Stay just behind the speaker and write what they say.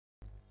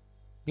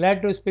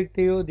Glad to speak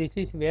to you. This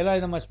is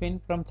VELAYUTHAM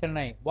ASWIN from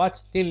Chennai. Watch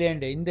till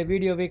end. In the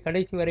video வை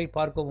கடைசி வரை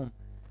பார்க்கவும்.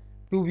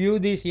 To view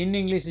this in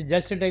English,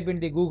 just type in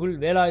the Google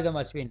VELAYUTHAM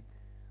ASWIN.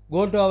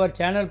 Go to our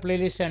channel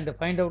playlist and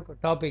find out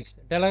topics.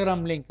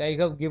 Telegram link I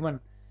have given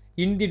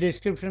in the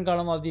description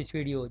column of this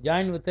video.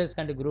 Join with us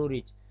and grow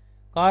rich.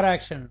 Car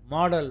action,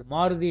 model,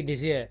 Maruti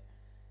Desire,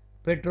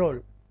 petrol.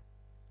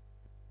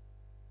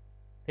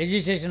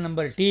 Registration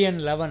number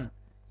TN11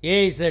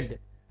 AZ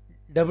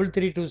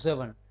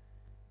 3327.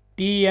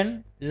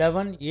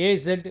 TN11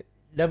 AZ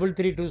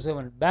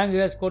 3327. Bank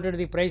has quoted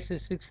the price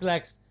is 6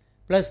 lakhs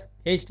plus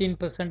 18%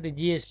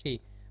 GST.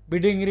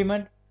 Bidding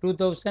agreement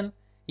 2000,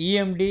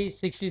 EMD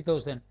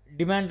 60,000.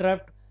 Demand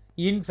draft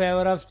in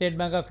favor of State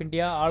Bank of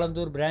India,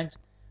 Alandur branch,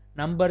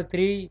 number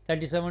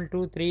 337 to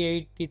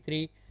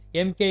 383,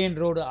 MKN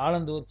Road,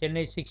 Alandur,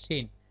 Chennai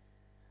 16.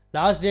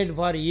 Last date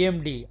for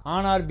EMD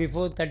on or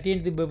before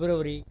 13th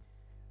February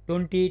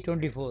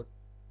 2024.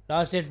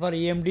 Last date for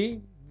EMD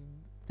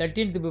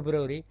 13th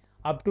February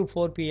up to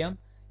 4 p.m.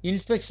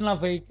 Inspection of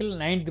vehicle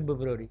 9th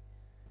February.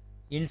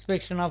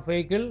 Inspection of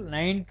vehicle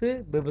 9th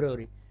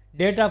February.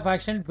 Date of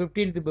action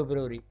 15th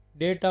February.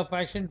 Date of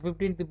action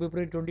 15th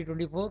February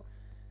 2024.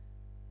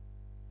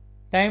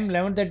 Time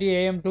 11:30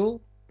 a.m. to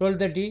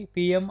 12:30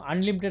 p.m.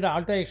 Unlimited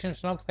auto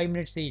extension of 5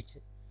 minutes each.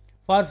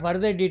 For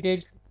further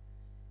details,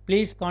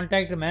 please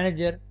contact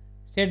manager,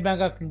 State Bank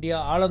of India,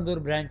 Alandur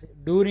branch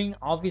during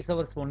office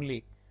hours only.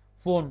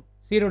 Phone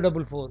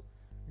 044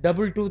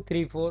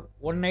 2234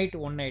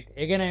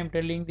 1818. Again I am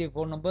telling the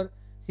phone number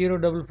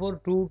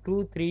 044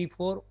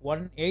 2234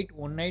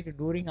 1818.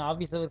 During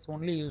office hours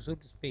only you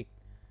should speak.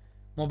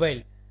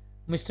 Mobile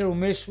Mr.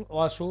 Umesh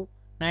Vasu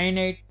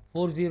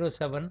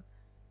 98407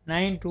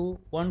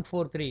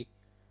 92143.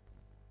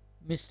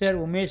 Mr.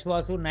 Umesh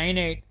Vasu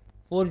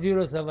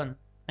 98407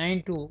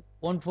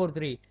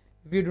 92143.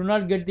 If you do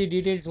not get the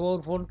details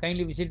over phone,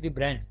 kindly visit the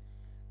branch.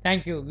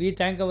 Thank you. We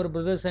thank our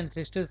brothers and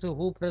sisters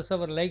who press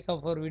our like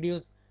of our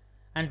videos,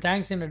 and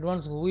thanks in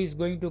advance who is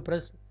going to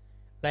press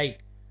like.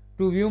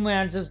 To view my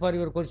answers for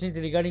your questions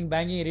regarding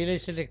banking, real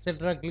estate,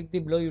 etc., click the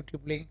below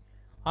YouTube link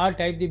or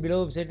type the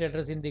below website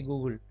address in the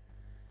Google.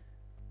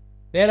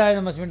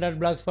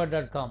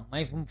 VELAYUTHAM@blogspot.com.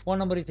 My phone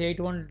number is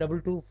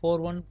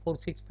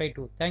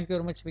 8122414652. Thank you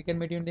very much. We can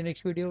meet you in the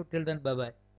next video. Till then, bye bye.